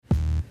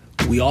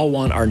We all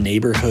want our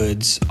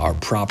neighborhoods, our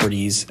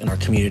properties, and our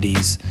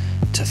communities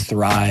to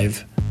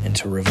thrive and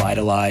to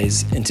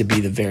revitalize and to be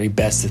the very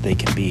best that they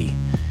can be.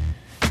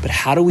 But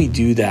how do we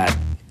do that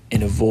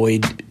and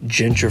avoid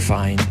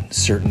gentrifying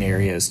certain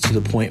areas to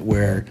the point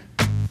where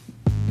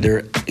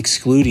they're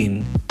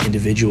excluding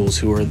individuals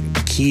who are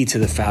key to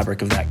the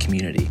fabric of that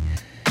community?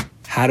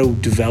 How do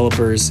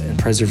developers and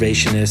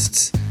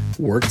preservationists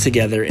work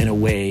together in a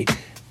way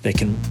that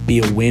can be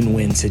a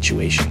win-win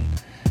situation?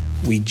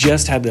 We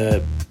just had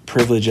the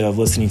privilege of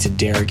listening to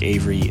Derek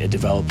Avery, a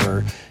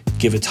developer,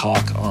 give a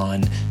talk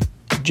on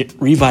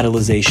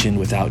revitalization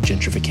without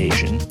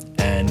gentrification,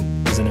 and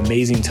it was an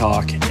amazing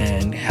talk,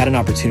 and had an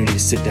opportunity to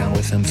sit down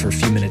with him for a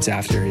few minutes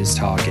after his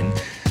talk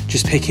and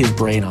just pick his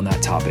brain on that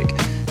topic.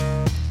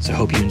 So I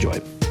hope you enjoy.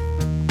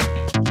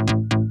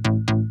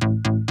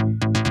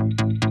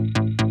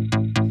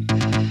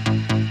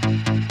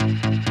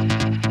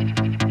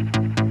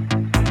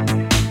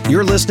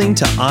 You're listening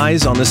to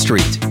Eyes on the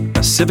Street,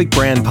 a Civic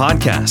Brand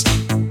podcast.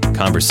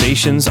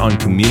 Conversations on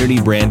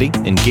community branding,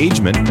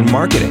 engagement, and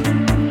marketing.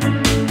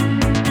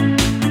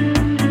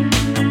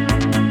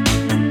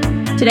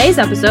 Today's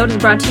episode is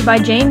brought to you by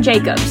Jane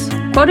Jacobs,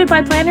 quoted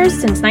by planners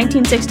since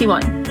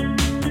 1961.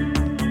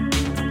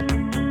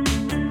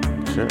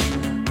 Sure.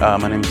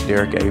 My name is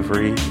Derek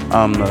Avery.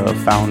 I'm the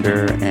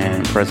founder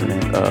and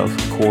president of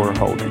Core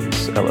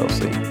Holdings,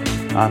 LLC.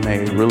 I'm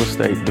a real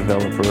estate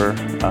developer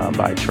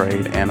by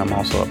trade, and I'm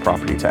also a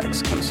property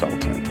tax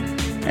consultant.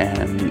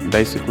 And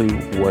basically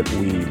what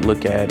we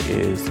look at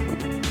is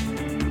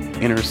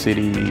inner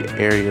city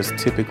areas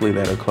typically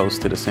that are close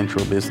to the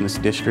central business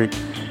district,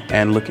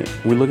 and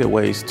we look at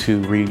ways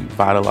to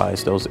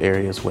revitalize those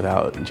areas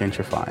without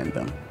gentrifying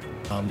them.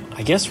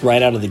 I guess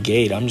right out of the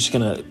gate, I'm just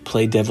going to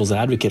play devil's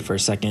advocate for a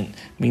second.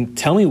 I mean,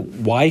 tell me,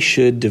 why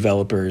should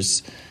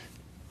developers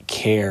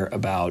care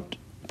about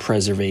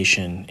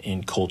preservation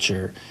in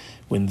culture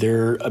when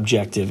their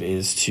objective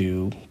is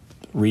to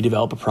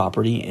redevelop a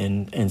property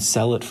and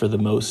sell it for the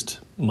most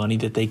money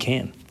that they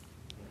can?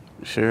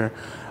 Sure.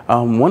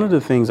 One of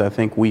the things I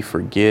think we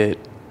forget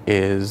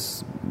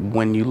is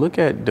when you look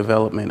at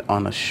development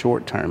on a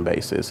short-term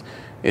basis,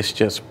 it's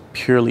just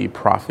purely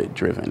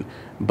profit-driven.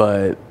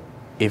 But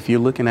if you're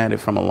looking at it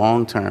from a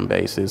long-term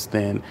basis,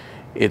 then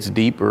it's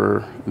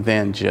deeper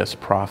than just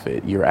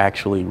profit. You're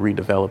actually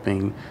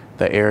redeveloping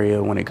the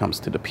area when it comes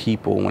to the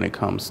people, when it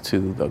comes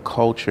to the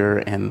culture,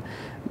 and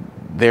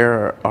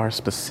there are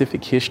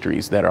specific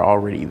histories that are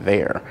already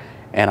there.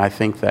 And I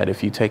think that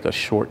if you take a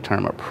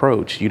short-term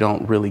approach, you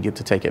don't really get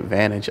to take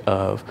advantage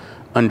of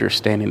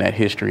understanding that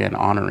history and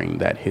honoring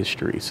that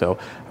history. So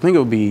I think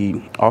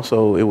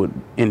it would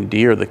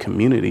endear the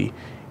community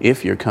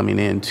if you're coming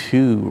in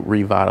to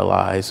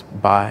revitalize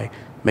by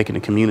making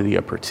the community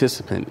a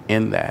participant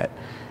in that.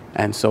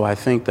 And so I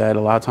think that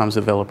a lot of times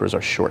developers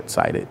are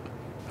short-sighted.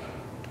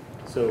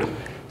 So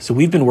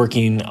we've been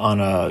working on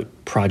a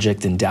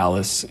project in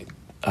Dallas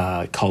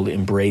called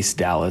Embrace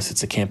Dallas.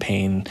 It's a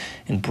campaign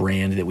and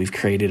brand that we've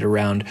created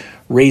around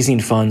raising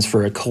funds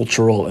for a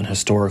cultural and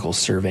historical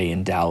survey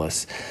in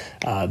Dallas.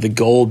 The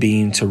goal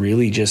being to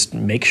really just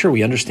make sure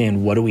we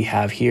understand what do we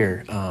have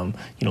here,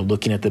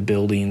 looking at the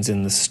buildings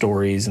and the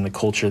stories and the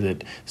culture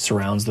that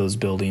surrounds those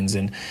buildings,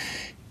 and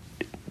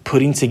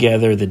putting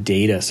together the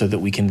data so that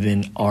we can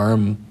then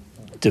arm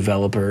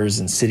developers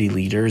and city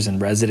leaders and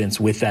residents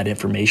with that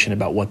information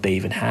about what they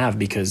even have,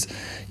 because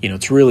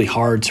it's really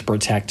hard to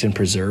protect and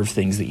preserve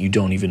things that you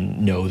don't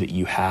even know that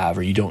you have,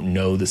 or you don't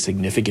know the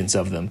significance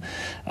of them.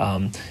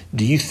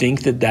 Do you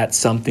think that that's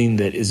something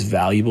that is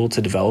valuable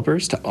to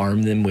developers, to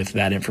arm them with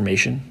that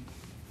information?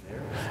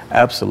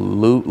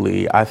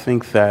 Absolutely. I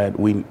think that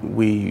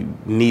we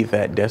need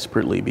that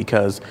desperately,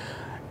 because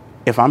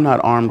if I'm not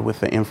armed with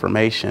the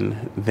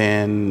information,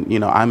 then,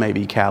 I may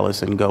be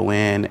callous and go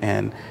in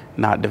and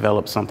not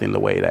develop something the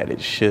way that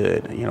it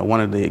should. One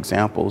of the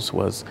examples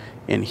was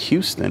in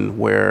Houston,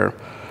 where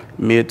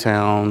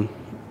Midtown,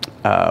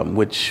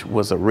 which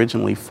was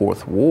originally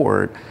Fourth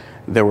Ward,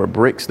 there were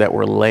bricks that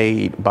were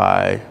laid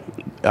by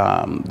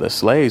the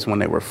slaves when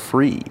they were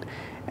freed.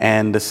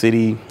 And the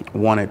city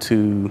wanted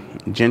to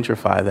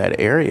gentrify that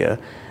area.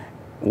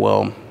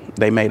 Well,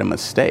 they made a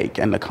mistake,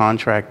 and the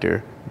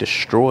contractor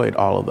destroyed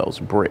all of those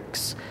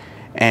bricks.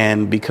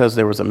 And because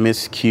there was a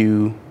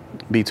miscue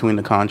between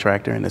the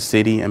contractor and the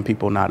city and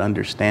people not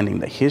understanding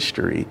the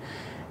history,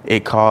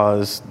 it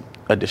caused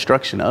a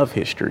destruction of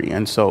history.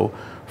 And so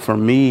for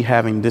me,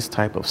 having this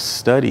type of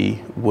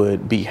study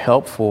would be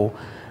helpful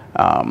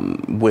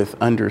with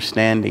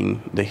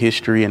understanding the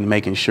history and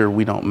making sure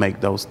we don't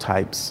make those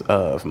types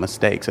of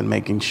mistakes, and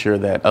making sure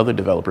that other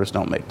developers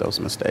don't make those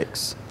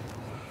mistakes.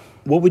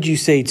 What would you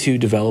say to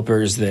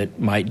developers that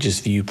might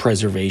just view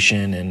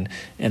preservation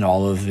and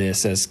all of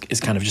this as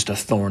kind of just a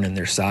thorn in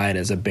their side,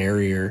 as a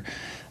barrier,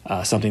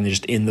 something that's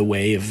just in the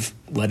way of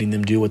letting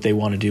them do what they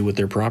want to do with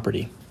their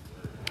property?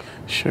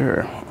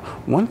 Sure.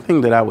 One thing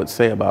that I would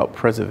say about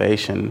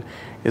preservation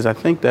is I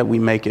think that we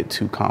make it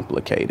too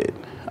complicated.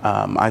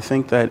 I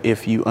think that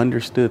if you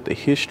understood the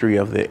history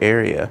of the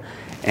area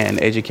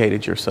and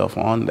educated yourself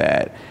on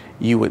that,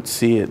 you would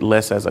see it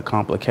less as a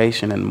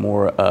complication and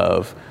more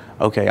of,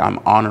 okay, I'm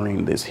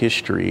honoring this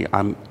history.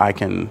 I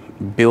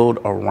can build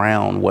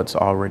around what's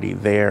already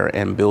there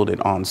and build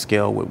it on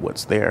scale with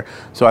what's there.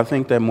 So I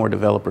think that more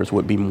developers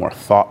would be more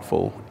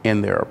thoughtful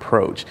in their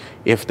approach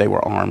if they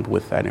were armed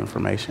with that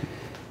information.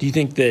 Do you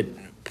think that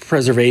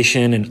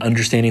preservation and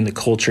understanding the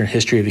culture and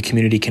history of the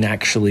community can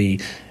actually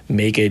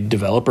make a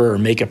developer or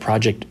make a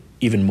project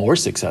even more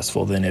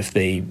successful than if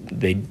they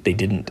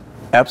didn't?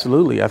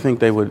 Absolutely. I think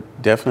they would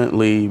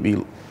definitely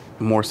be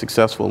more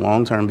successful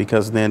long term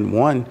because then,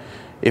 one,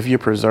 if you're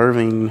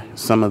preserving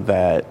some of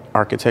that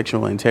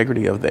architectural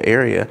integrity of the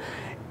area,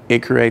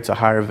 it creates a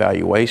higher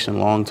valuation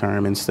long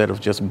term instead of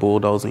just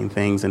bulldozing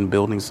things and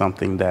building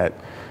something that,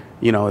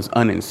 you know, is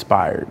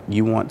uninspired.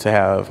 You want to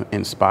have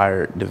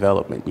inspired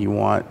development. You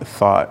want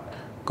thought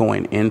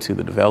going into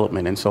the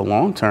development. And so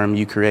long term,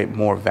 you create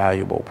more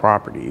valuable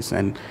properties.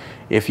 And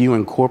if you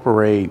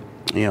incorporate,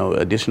 you know,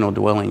 additional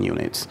dwelling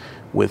units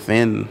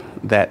within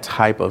that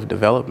type of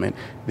development,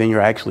 then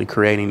you're actually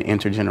creating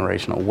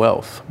intergenerational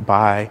wealth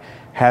by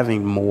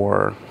having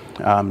more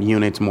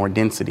units, more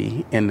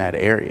density in that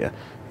area.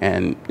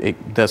 And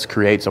it thus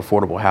creates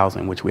affordable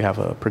housing, which we have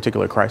a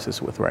particular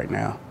crisis with right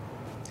now.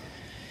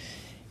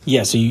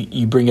 Yeah, so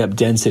you bring up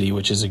density,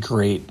 which is a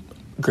great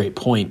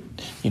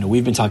point. You know,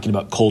 we've been talking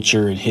about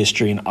culture and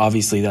history, and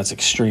obviously that's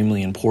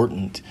extremely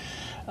important.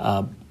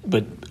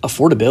 But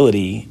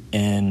affordability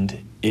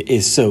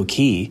is so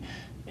key.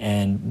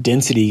 And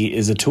density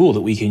is a tool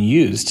that we can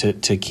use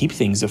to keep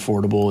things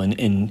affordable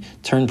and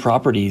turn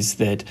properties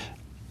that,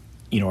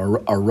 you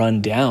know, are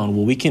run down.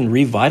 Well, we can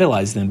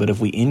revitalize them, but if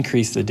we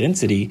increase the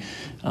density,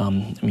 I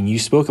mean, you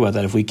spoke about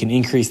that. If we can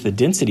increase the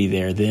density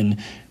there,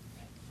 then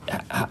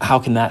how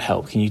can that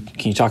help? Can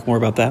you talk more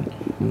about that?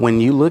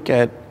 When you look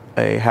at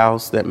a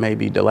house that may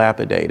be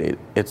dilapidated,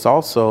 it's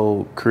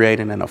also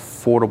creating an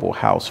affordable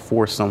house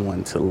for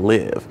someone to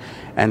live.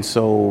 And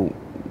so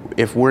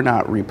if we're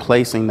not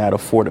replacing that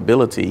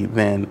affordability,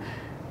 then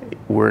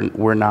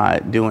we're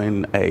not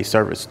doing a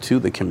service to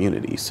the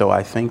community. So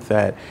I think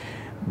that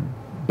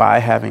by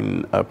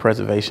having a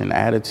preservation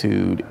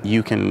attitude,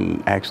 you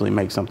can actually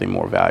make something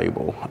more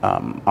valuable.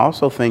 I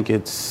also think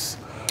it's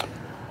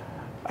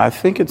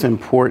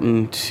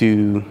important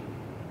to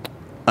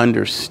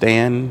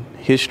understand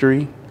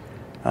history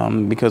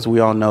because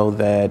we all know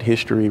that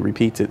history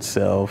repeats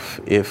itself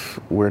if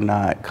we're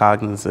not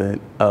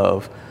cognizant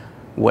of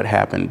what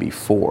happened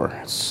before.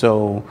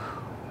 So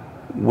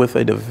with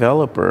a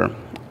developer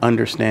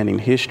understanding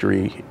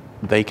history,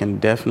 they can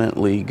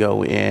definitely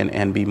go in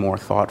and be more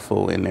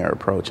thoughtful in their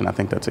approach. And I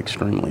think that's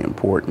extremely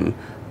important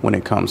when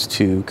it comes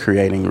to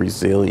creating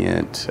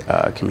resilient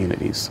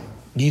communities.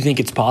 Do you think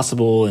it's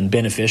possible and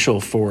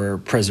beneficial for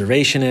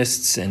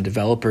preservationists and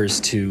developers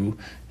to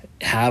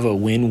have a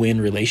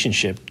win-win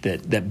relationship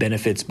that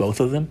benefits both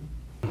of them?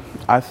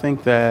 I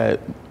think that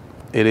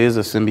it is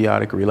a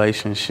symbiotic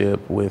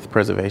relationship with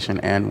preservation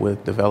and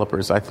with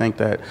developers. I think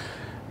that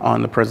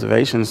on the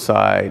preservation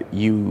side,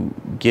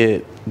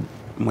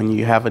 when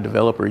you have a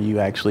developer, you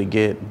actually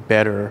get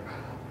better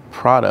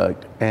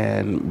product.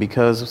 And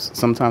because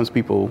sometimes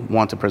people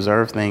want to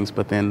preserve things,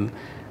 but then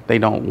they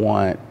don't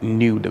want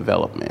new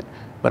development.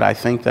 But I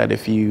think that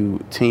if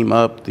you team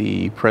up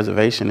the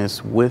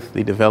preservationist with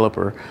the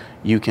developer,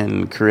 you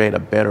can create a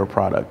better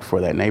product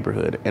for that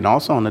neighborhood. And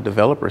also on the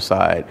developer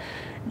side,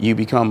 you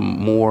become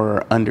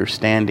more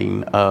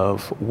understanding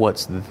of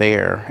what's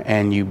there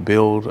and you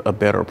build a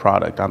better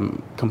product.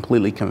 I'm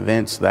completely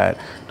convinced that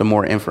the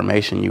more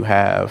information you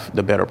have,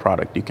 the better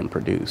product you can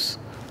produce.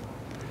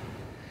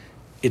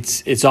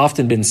 It's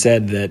often been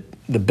said that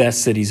the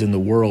best cities in the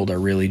world are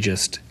really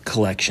just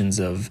collections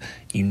of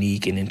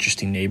unique and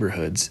interesting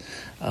neighborhoods.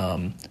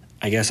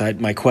 I guess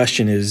my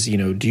question is,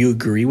 do you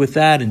agree with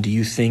that? And do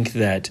you think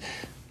that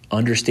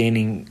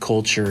understanding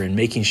culture and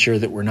making sure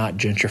that we're not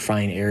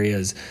gentrifying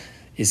areas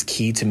is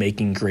key to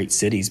making great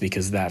cities,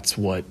 because that's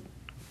what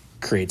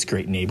creates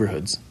great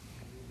neighborhoods?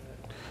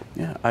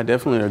 Yeah, I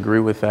definitely agree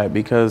with that,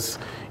 because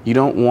you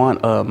don't want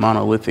a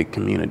monolithic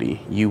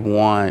community. You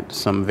want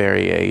some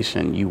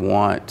variation. You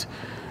want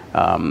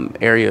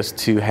areas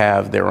to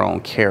have their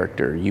own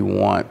character. You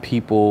want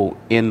people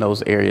in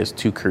those areas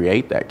to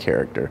create that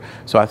character.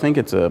 So I think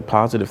it's a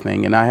positive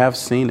thing, and I have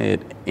seen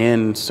it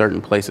in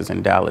certain places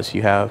in Dallas.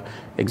 You have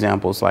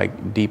examples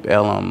like Deep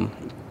Ellum,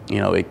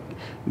 it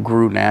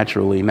grew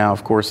naturally. Now,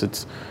 of course,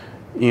 it's,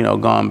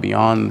 gone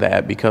beyond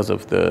that because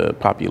of the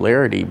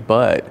popularity,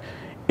 but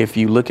if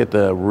you look at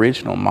the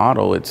original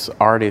model, it's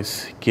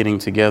artists getting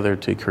together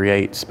to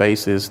create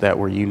spaces that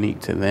were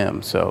unique to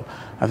them. So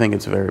I think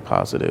it's very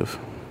positive.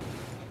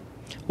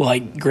 Well, I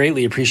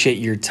greatly appreciate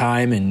your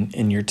time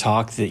and your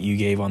talk that you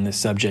gave on this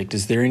subject.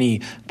 Is there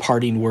any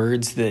parting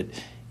words that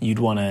you'd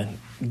want to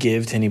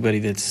give to anybody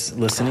that's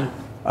listening?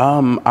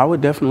 I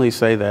would definitely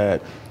say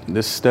that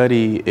this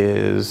study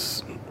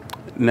is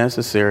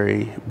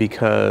necessary,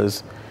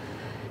 because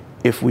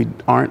if we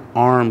aren't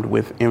armed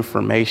with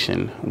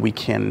information, we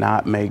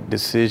cannot make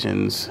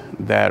decisions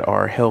that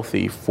are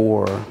healthy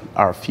for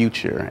our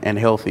future and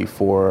healthy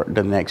for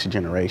the next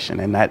generation.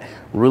 And that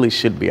really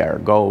should be our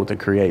goal, to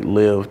create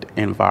lived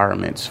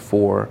environments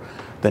for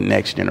the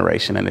next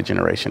generation and the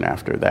generation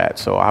after that.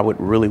 So I would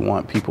really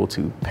want people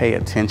to pay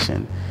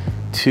attention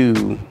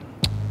to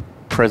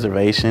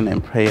preservation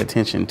and pay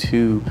attention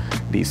to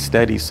these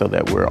studies so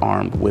that we're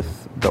armed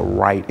with the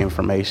right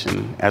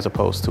information as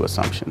opposed to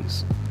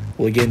assumptions.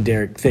 Well, again,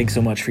 Derek, thanks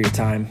so much for your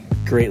time.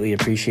 Greatly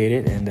appreciate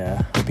it, and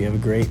hope you have a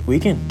great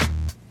weekend.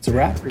 It's a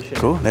wrap. Appreciate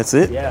Cool. it. That's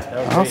it. Yeah,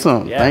 that was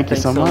awesome. Great. Yeah, Thank you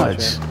so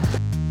much. man.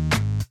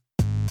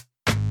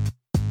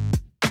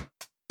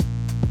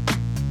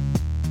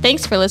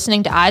 Thanks for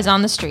listening to Eyes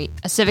on the Street,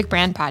 a Civic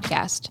Brand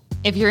podcast.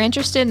 If you're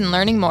interested in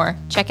learning more,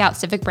 check out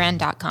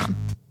civicbrand.com.